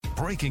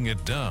Breaking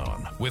It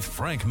Down with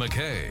Frank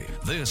MacKay.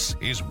 This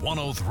is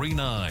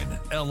 1039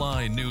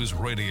 LI News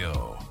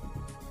Radio.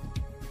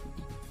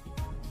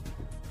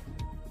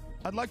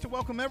 I'd like to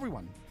welcome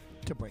everyone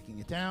to Breaking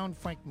It Down.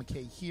 Frank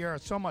MacKay here.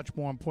 So much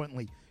more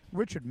importantly,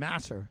 Richard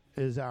Masur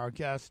is our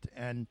guest,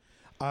 and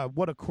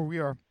what a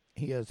career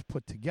he has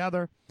put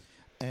together.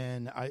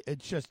 And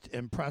it's just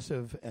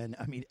impressive. And,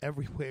 I mean,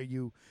 everywhere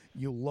you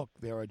look,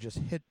 there are just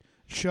hit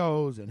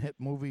shows and hit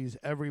movies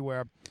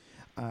everywhere.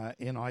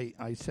 And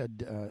I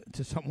said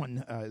to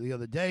someone the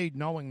other day,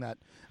 knowing that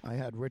I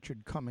had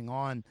Richard coming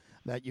on,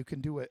 that you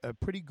can do a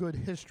pretty good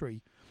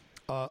history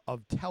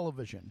of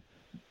television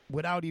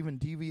without even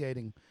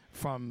deviating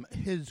from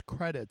his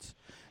credits,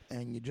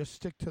 and you just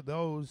stick to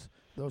those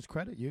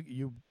credits.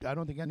 I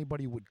don't think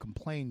anybody would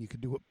complain. You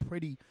could do a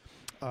pretty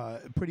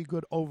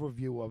good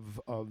overview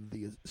of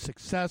the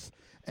success,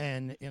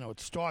 and it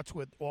starts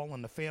with All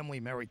in the Family,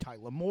 Mary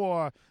Tyler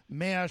Moore,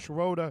 MASH,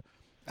 Rhoda,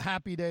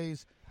 Happy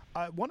Days.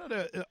 One of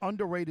the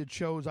underrated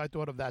shows I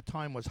thought of that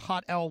time was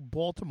Hot L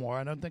Baltimore.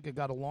 I don't think it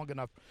got a long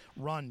enough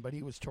run, but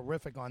he was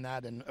terrific on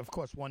that. And, of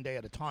course, One Day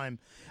at a Time,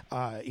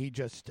 he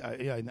just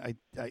I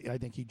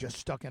think he just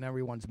stuck in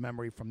everyone's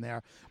memory from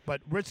there.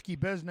 But Risky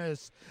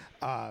Business,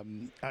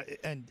 and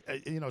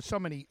so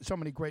many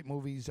great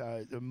movies.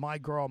 My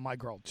Girl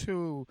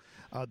 2,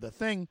 The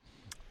Thing.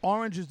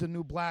 Orange is the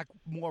New Black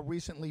more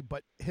recently,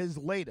 but his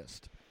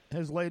latest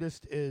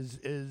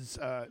is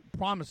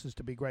promises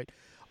to be great.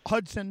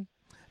 Hudson.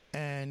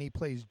 And he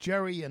plays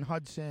Jerry in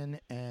Hudson,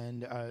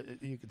 and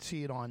you can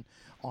see it on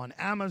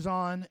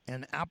Amazon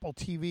and Apple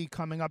TV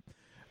coming up.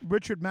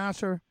 Richard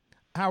Masur,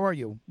 how are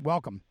you?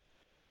 Welcome.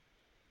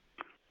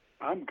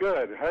 I'm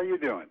good. How are you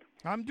doing?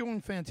 I'm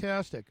doing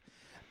fantastic.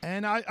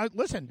 And I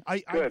listen.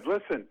 Good.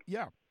 Listen.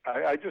 Yeah.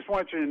 I just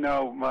want you to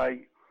know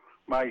my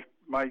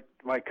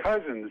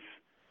cousins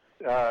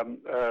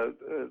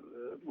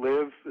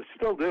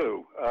still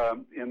do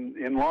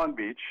in Long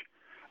Beach.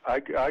 I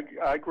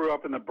grew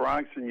up in the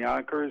Bronx and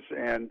Yonkers,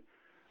 and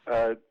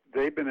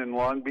they've been in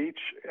Long Beach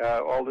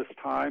all this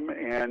time.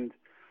 And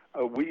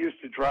we used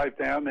to drive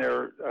down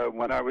there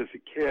when I was a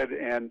kid,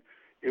 and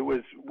it was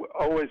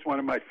always one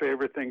of my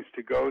favorite things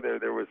to go there.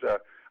 There was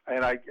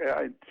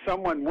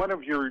one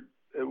of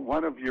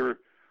your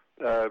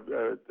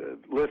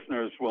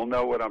listeners will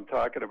know what I'm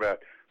talking about.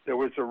 There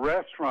was a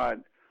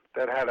restaurant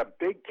that had a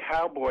big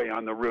cowboy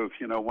on the roof.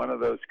 One of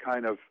those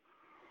kind of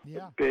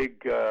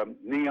big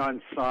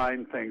neon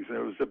sign things. And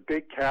it was a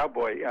big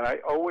cowboy, and I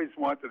always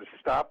wanted to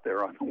stop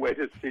there on the way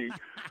to see,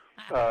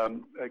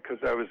 because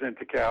I was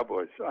into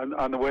cowboys,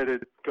 on the way to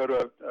go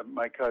to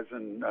my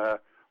cousin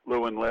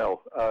Lou and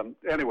Lil.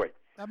 Anyway,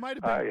 that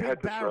might have been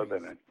Big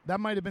Barry's. That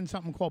might have been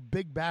something called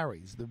Big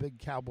Barry's, the big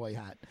cowboy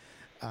hat,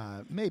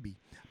 maybe.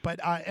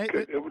 But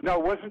no,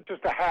 it wasn't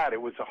just a hat.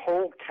 It was a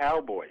whole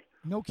cowboy.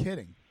 No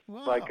kidding.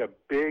 Wow. Like a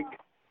big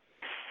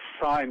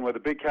sign with a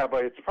big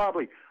cowboy. It's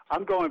probably.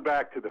 I'm going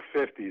back to the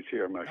 50s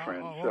here, my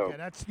friend. Oh, okay.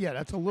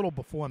 That's a little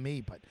before me,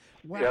 but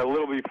wow. Yeah, a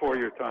little before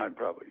your time,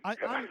 probably.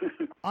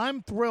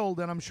 I'm thrilled,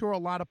 and I'm sure a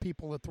lot of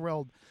people are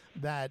thrilled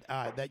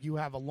that you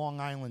have a Long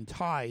Island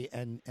tie,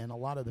 and a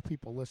lot of the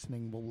people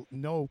listening will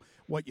know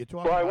what you're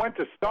talking about. Well, I went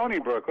to Stony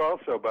Brook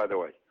also, by the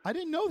way. I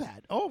didn't know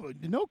that. Oh,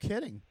 no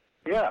kidding.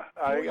 Yeah,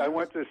 I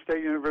went to the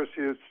State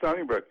University of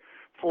Stony Brook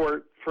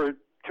for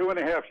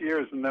 2.5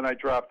 years, and then I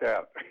dropped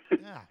out.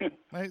 Yeah.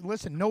 Hey,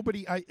 listen,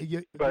 nobody.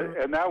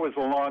 And that was a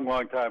long,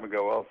 long time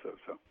ago, also.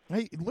 So.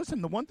 Hey,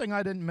 listen. The one thing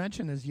I didn't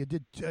mention is you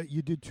did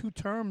 2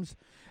 terms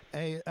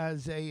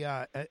as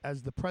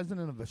the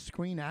president of the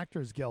Screen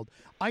Actors Guild.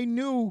 I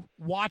knew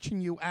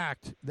watching you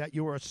act that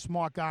you were a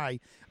smart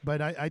guy,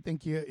 but I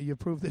think you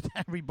proved it to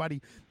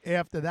everybody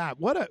after that.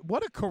 What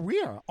a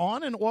career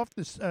on and off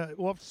the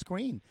off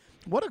screen.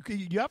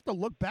 You have to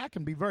look back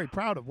and be very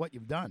proud of what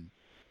you've done.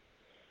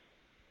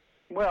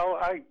 Well,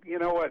 you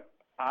know what?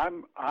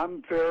 I'm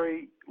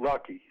very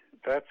lucky.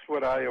 That's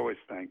what I always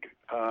think.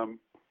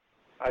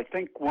 I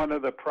think one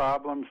of the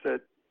problems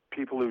that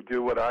people who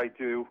do what I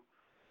do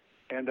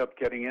end up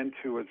getting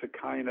into is a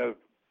kind of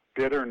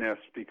bitterness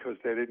because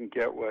they didn't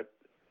get what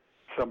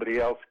somebody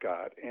else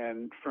got.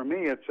 And for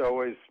me, it's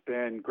always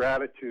been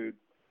gratitude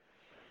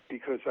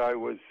because I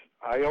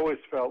always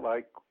felt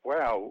like,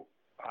 wow,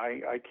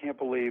 I can't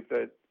believe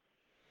that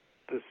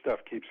this stuff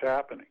keeps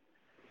happening.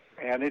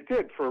 And it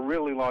did for a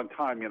really long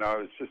time. I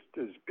was just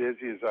as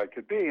busy as I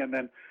could be. And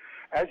then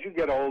as you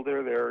get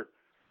older,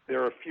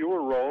 there are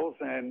fewer roles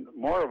and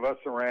more of us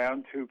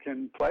around who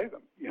can play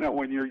them.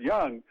 When you're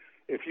young,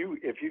 if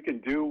you can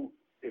do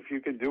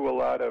a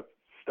lot of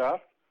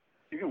stuff,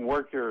 you can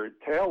work your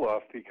tail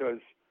off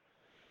because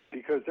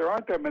there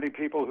aren't that many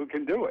people who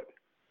can do it.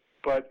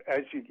 But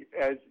as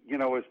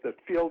the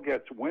field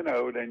gets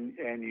winnowed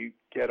and you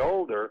get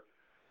older,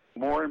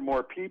 more and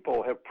more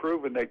people have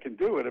proven they can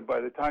do it, and by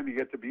the time you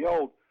get to be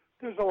old,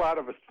 there's a lot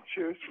of us to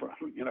choose from,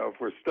 if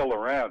we're still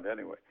around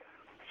anyway.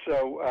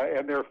 So,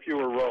 and there are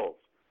fewer roles.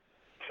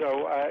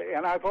 So,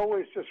 and I've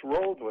always just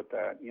rolled with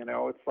that.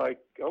 It's like,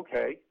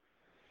 okay,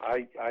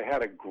 I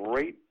had a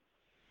great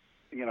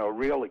a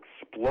real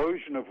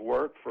explosion of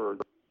work for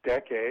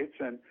decades,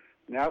 and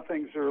now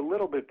things are a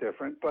little bit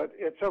different, but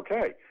it's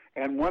okay.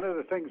 And one of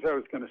the things I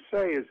was going to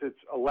say is it's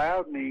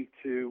allowed me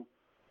to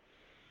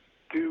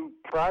do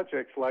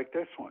projects like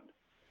this one.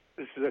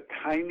 This is a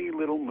tiny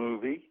little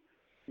movie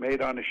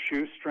made on a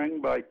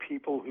shoestring by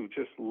people who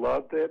just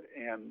loved it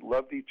and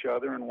loved each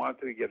other and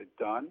wanted to get it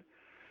done.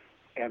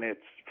 And it's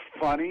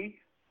funny.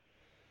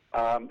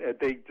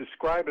 They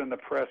describe it in the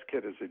press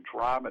kit as a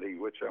dramedy,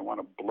 which I want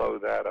to blow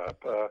that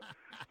up.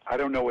 I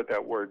don't know what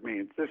that word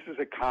means. This is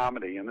a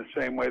comedy in the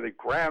same way that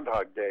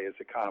Groundhog Day is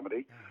a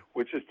comedy,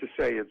 which is to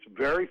say it's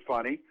very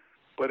funny,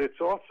 but it's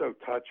also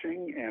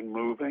touching and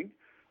moving.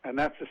 And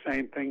that's the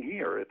same thing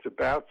here. It's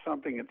about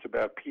something. It's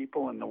about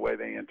people and the way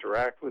they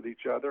interact with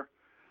each other.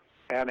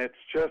 And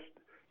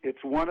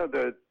it's one of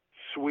the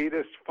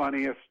sweetest,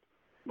 funniest,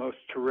 most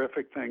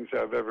terrific things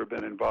I've ever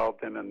been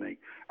involved in. And the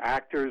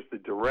actors, the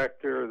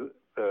director,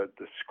 the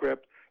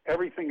script,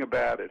 everything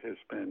about it has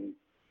been,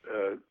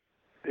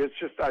 it's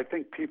just, I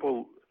think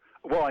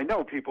I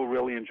know people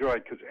really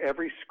enjoyed, because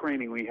every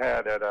screening we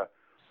had at a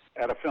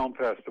film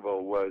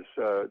festival was,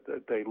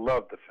 they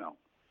loved the film.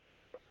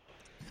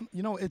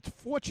 It's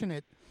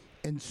fortunate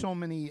in so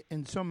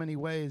many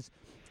ways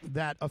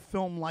that a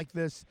film like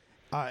this,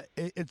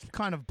 it's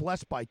kind of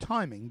blessed by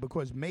timing,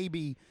 because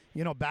maybe,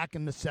 back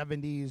in the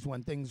 70s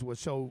when things were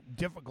so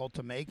difficult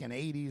to make, and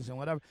 80s and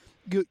whatever,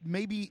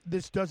 maybe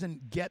this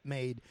doesn't get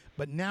made.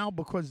 But now,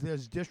 because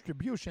there's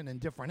distribution in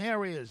different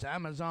areas,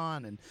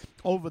 Amazon and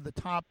over the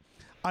top,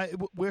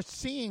 we're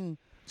seeing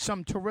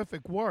some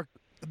terrific work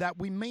that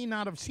we may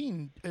not have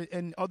seen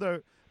in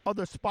other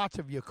spots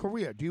of your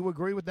career. Do you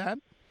agree with that?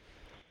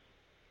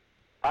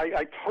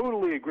 I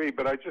totally agree,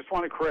 but I just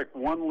want to correct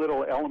one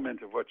little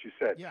element of what you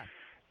said. Yeah.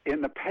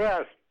 In the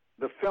past,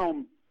 the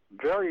film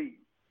very,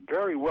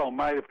 very well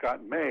might have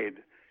gotten made.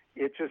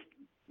 It just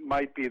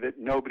might be that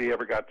nobody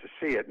ever got to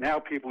see it. Now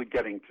people are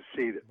getting to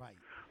see it. Right.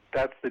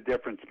 That's the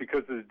difference,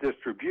 because the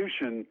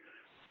distribution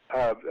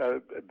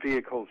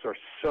vehicles are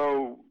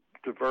so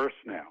diverse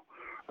now.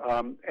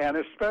 And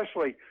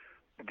especially,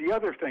 the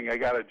other thing I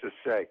got to just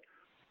say,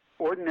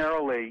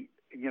 ordinarily,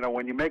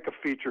 when you make a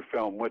feature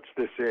film, which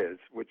this is,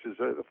 which is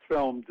a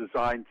film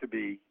designed to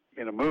be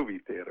in a movie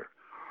theater,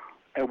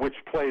 and which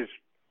plays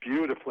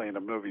beautifully in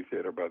a movie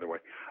theater, by the way,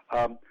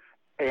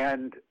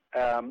 and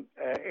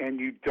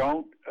you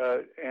don't,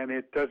 and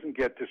it doesn't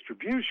get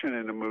distribution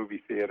in a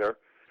movie theater,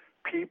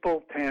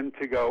 people tend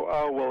to go,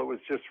 oh, well, it was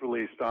just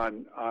released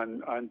on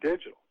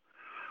digital.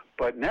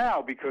 But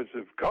now, because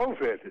of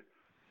COVID,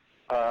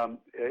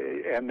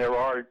 and there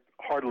are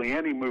hardly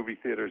any movie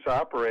theaters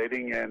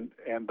operating, and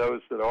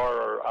those that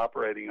are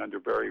operating under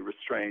very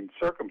restrained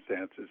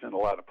circumstances in a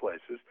lot of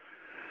places,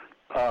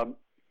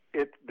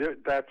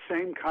 that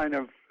same kind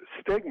of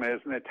stigma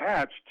isn't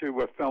attached to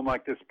a film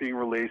like this being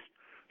released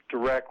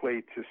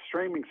directly to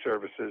streaming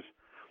services.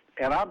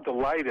 And I'm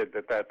delighted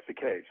that that's the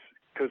case,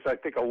 because I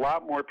think a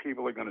lot more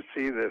people are going to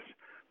see this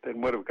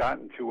than would have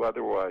gotten to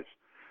otherwise.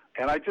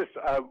 And I just,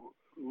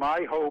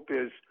 my hope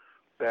is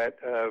that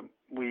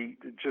we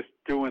just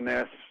doing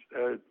this,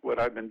 what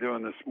I've been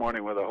doing this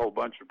morning with a whole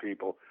bunch of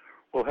people,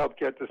 will help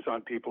get this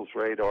on people's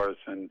radars.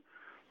 And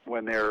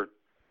when they're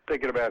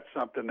thinking about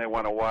something they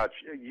want to watch,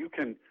 you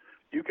can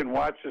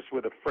watch this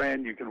with a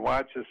friend, you can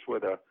watch this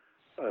with a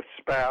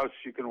spouse,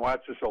 you can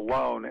watch this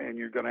alone, and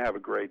you're going to have a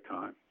great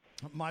time.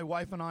 My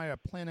wife and I are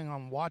planning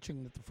on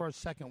watching it the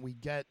first second we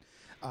get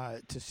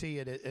to see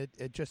it.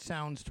 It just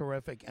sounds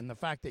terrific, and the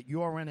fact that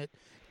you're in it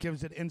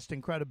gives it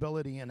instant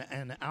credibility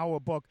in our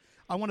book.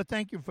 I want to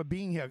thank you for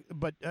being here,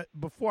 but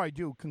before I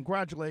do,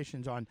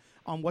 congratulations on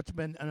what's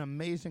been an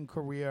amazing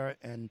career,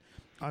 and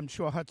I'm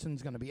sure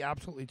Hudson's going to be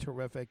absolutely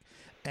terrific.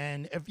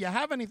 And if you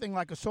have anything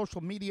like a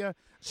social media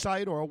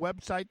site or a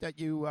website that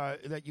you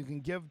can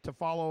give to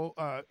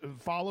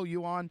follow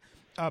you on,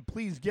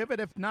 please give it.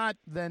 If not,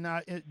 then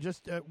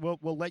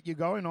we'll let you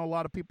go. I know a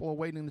lot of people are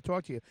waiting to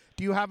talk to you.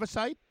 Do you have a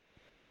site?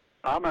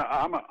 I'm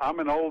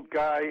an old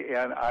guy,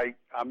 and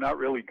I'm not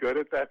really good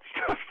at that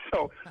stuff.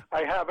 So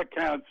I have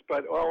accounts,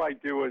 but all I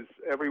do is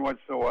every once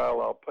in a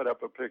while I'll put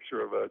up a picture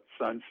of a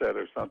sunset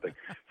or something.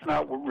 It's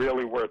not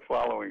really worth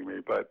following me,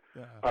 but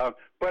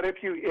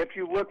if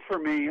you look for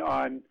me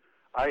I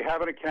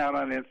have an account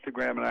on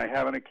Instagram and I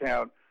have an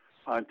account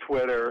on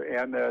Twitter,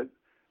 and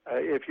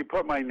if you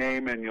put my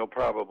name in, you'll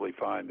probably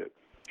find it.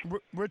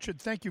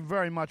 Richard, thank you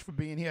very much for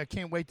being here. I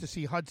can't wait to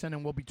see Hudson,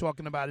 and we'll be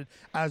talking about it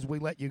as we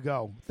let you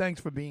go. Thanks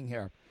for being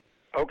here.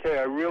 Okay,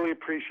 I really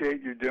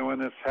appreciate you doing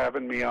this,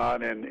 having me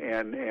on, and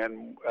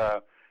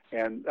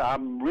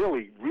I'm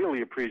really,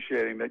 really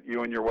appreciating that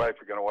you and your wife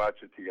are going to watch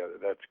it together.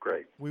 That's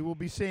great. We will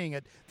be seeing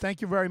it. Thank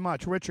you very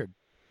much, Richard.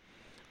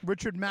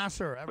 Richard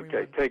Masur, everyone.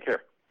 Okay, take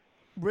care.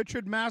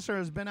 Richard Masur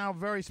has been our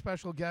very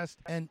special guest,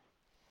 and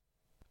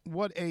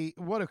what a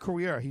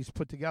career he's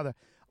put together.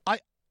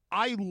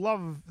 I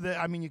love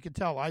you can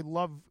tell I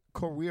love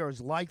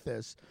careers like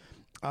this.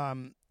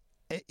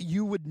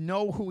 You would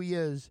know who he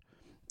is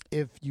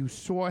if you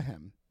saw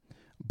him,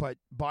 but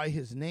by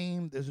his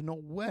name, there's no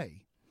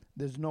way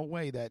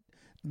that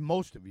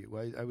most of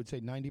you, I would say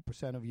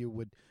 90% of you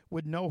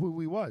would know who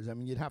he was. I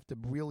mean, you'd have to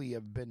really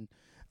have been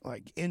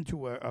like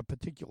into a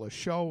particular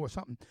show or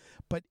something.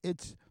 But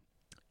it's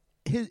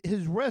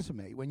his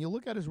resume. When you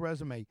look at his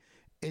resume,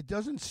 it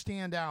doesn't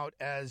stand out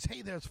as,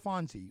 hey, there's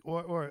Fonzie,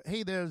 or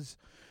hey, there's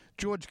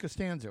George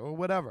Costanza, or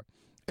whatever.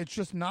 It's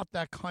just not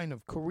that kind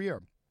of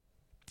career.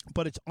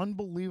 But it's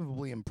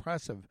unbelievably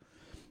impressive,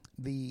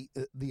 the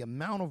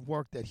amount of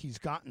work that he's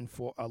gotten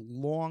for a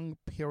long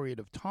period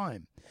of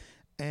time.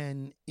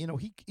 And, you know,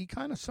 he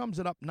kind of sums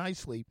it up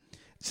nicely.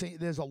 Say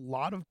there's a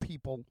lot of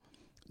people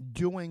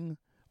doing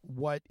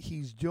what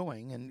he's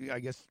doing, and I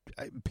guess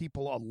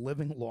people are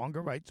living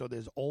longer, right? So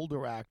there's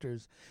older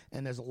actors,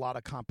 and there's a lot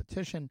of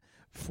competition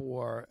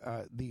for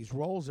these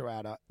roles that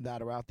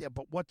are out there.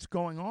 But what's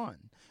going on?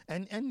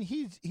 And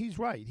he's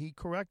right. He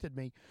corrected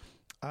me.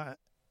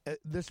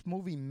 This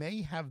movie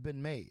may have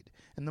been made,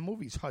 and the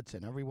movie's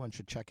Hudson. Everyone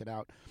should check it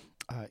out.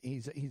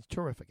 He's a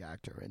terrific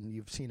actor, and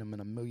you've seen him in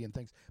a million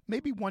things.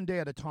 Maybe One Day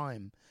at a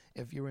Time,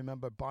 if you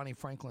remember Bonnie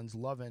Franklin's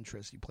love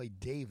interest, he played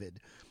David.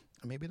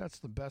 Maybe that's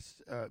the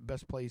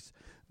best place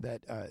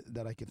that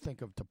I could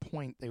think of to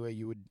point the way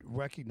you would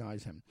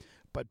recognize him.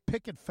 But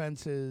Picket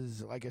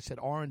Fences, like I said,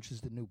 Orange is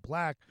the New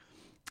Black.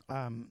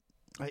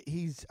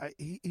 He's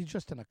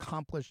just an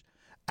accomplished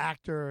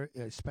actor.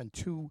 Spent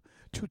two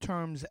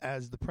terms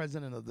as the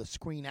president of the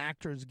Screen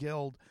Actors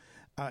Guild.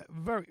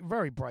 Very,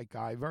 very bright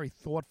guy, very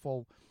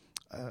thoughtful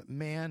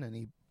man, and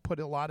he put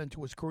a lot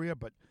into his career.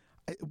 But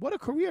what a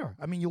career!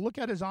 I mean, you look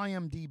at his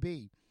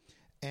IMDb,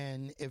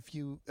 and if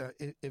you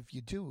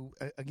do,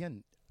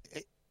 again,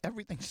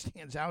 everything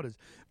stands out as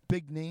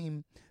big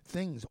name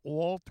things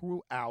all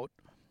throughout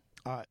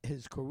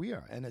his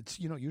career, and it's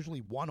usually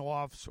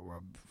one-offs or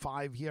a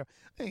 5-year.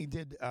 He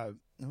did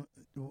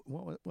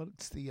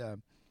what's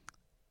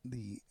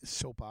the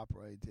soap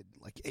opera? He did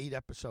like 8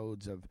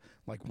 episodes of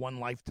like One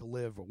Life to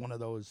Live, or one of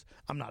those.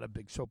 I'm not a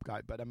big soap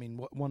guy, but I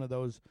mean one of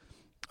those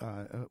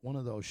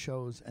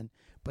shows.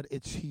 But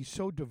he's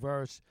so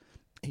diverse,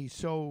 he's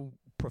so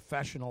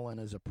professional in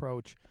his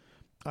approach.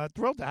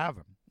 Thrilled to have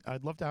him.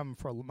 I'd love to have him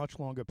for a much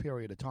longer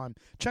period of time.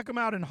 Check him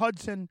out in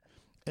Hudson.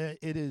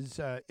 It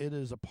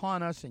is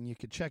upon us, and you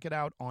can check it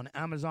out on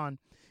Amazon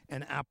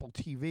and Apple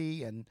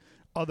TV and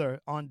other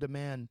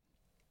on-demand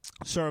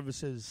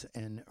services.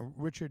 And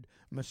Richard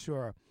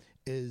Masur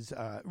is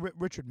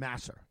Richard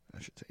Masur,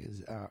 I should say,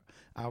 is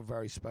our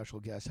very special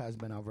guest. Has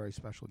been our very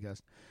special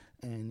guest,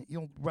 and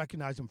you'll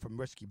recognize him from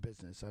Risky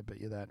Business. I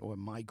bet you that, or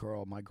My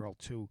Girl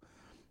 2.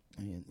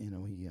 And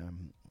he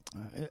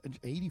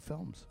 80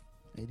 films,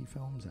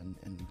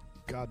 and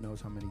God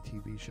knows how many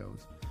TV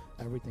shows.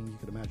 Everything you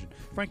could imagine.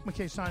 Frank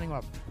MacKay signing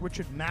off.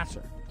 Richard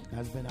Masur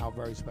has been our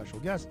very special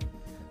guest.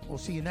 We'll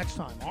see you next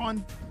time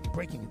on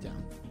Breaking It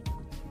Down.